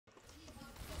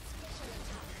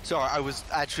Sorry, I was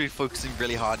actually focusing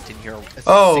really hard and didn't hear a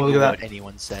Oh, single look at word that.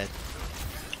 anyone said.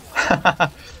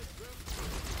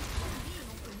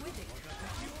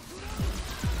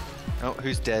 Oh,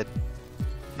 who's dead?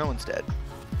 No one's dead.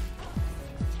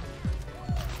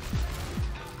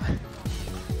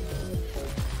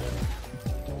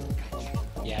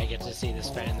 Yeah, I get to see this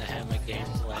fan in the hammer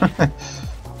gameplay.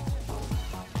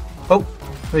 Oh,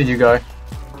 where'd you go?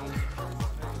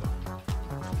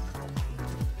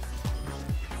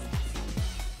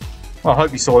 Well, I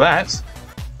hope you saw that.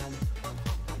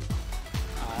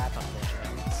 Oh, that's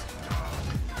unfortunate.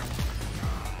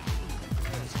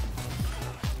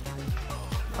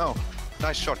 Oh,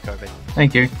 nice shot, Kobe.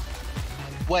 Thank you.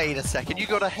 Wait a second, you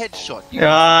got a headshot.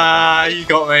 Ah, you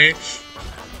got me.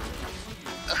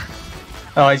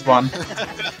 Oh, he's won.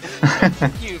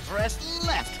 You pressed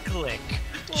left click.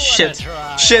 What Shit. a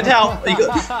try. Shit, how? You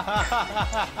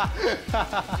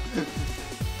got...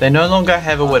 They no longer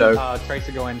have a widow.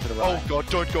 Tracer going to the right. Oh god,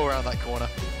 don't go around that corner.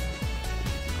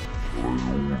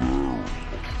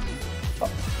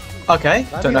 Okay,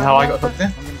 don't know how I got hooked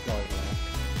there. I'm gonna go over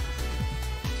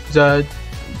there.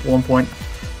 There's 1 point.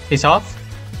 He's half.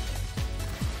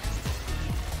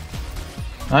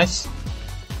 Nice.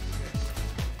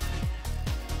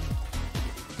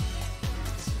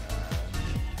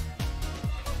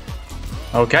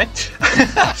 Okay.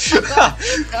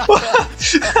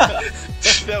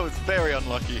 That was very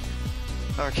unlucky.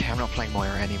 Okay, I'm not playing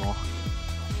Moira anymore.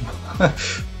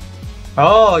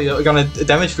 Oh, you're gonna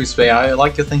damage boost me. I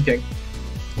like your thinking.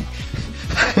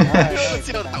 Let's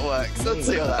see how that works. Let's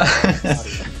see how that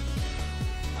works.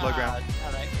 Low ground.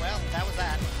 Alright, well, that was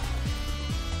that.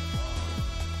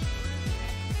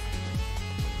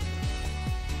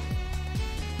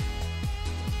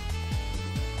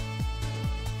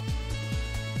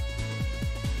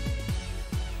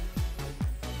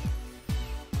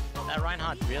 That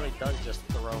Reinhardt really does just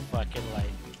throw fucking like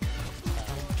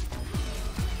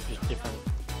just different.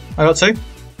 I got 2.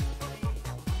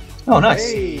 Oh,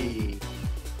 nice. Hey!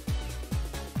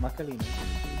 Macalini.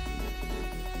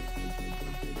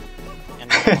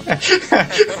 And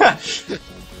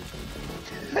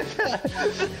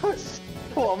so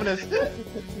ominous.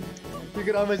 You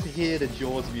can almost hear the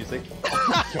Jaws music.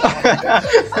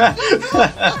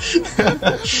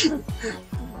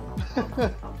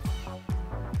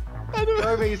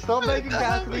 Kobe, stop making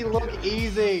Cassidy look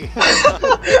easy.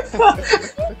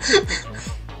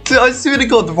 Dude, I swear to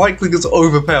God, the right click is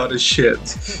overpowered as shit.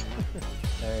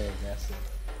 There you go.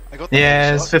 I got the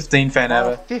Yeah, it's headshot. 15 fan Oh,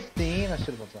 ever. 15? I should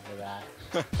have looked at that.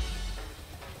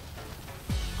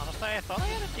 honestly, I thought I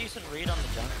had a decent read on the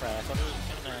Junkrat. I thought it was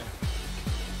gonna.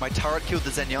 My turret killed the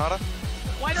Zenyatta.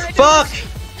 Why did I do Fuck! this?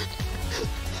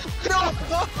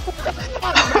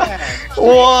 Why?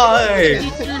 Why is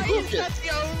that the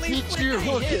only Did flick you I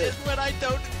hook hit it? is when I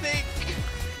don't think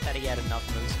that he had enough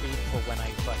move speed for when I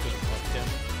fucking hooked him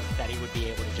that he would be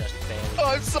able to just fail. Oh,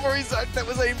 I'm sorry, Zach. That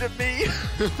was aimed at me.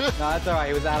 No, that's alright,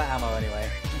 he was out of ammo anyway.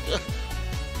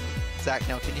 Zach,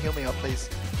 now can you heal me up, please?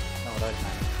 No, those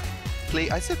man.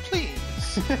 Please, I said please.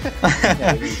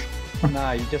 Yeah,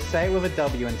 no, you just say it with a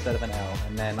W instead of an L,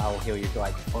 and then I'll heal you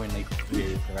like only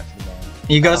you the rest of the game.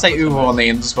 You gotta say I'll put Uber on the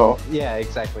end as well. Yeah,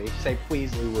 exactly. If you say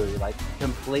please uwu, like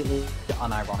completely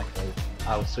unironically,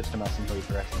 I'll switch to Mercy and heal you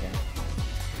for the rest of the game.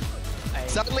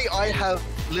 Sadly, I have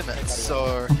limits,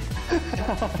 so...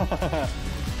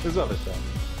 There's other shot.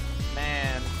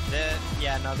 Man,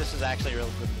 yeah, no, this is actually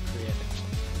really good to create.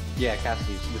 Yeah,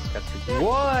 Cassidy's. This is Cassidy's.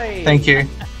 Why? Thank you.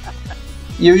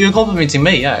 You're complimenting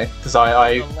me, yeah? Because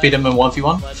I beat him in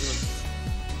 1v1.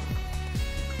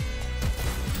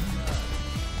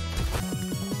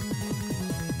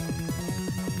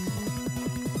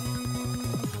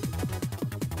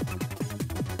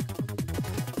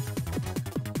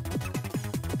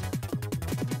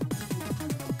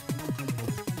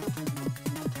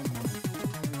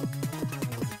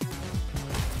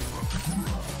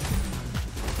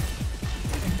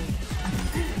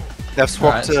 They've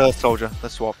swapped soldier. They've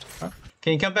swapped.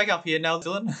 Can you come back up here now,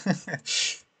 Dylan?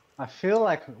 I feel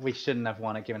like we shouldn't have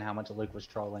won it given how much Luke was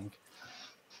trolling.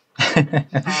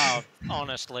 Oh,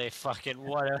 honestly, fucking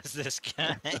what is this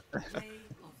guy?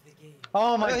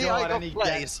 Oh my Hey, god, I and he got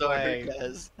play, gets so who played.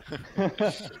 cares?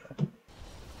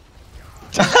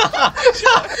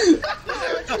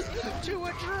 To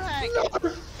a drag! No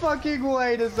fucking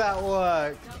way does that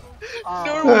work!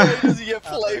 No way does he get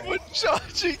played when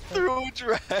charging through a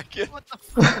dragon. What the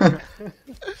fuck?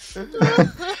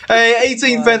 Hey,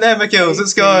 18 fan hammer kills,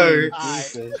 let's go!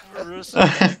 Jesus.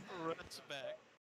 Respect.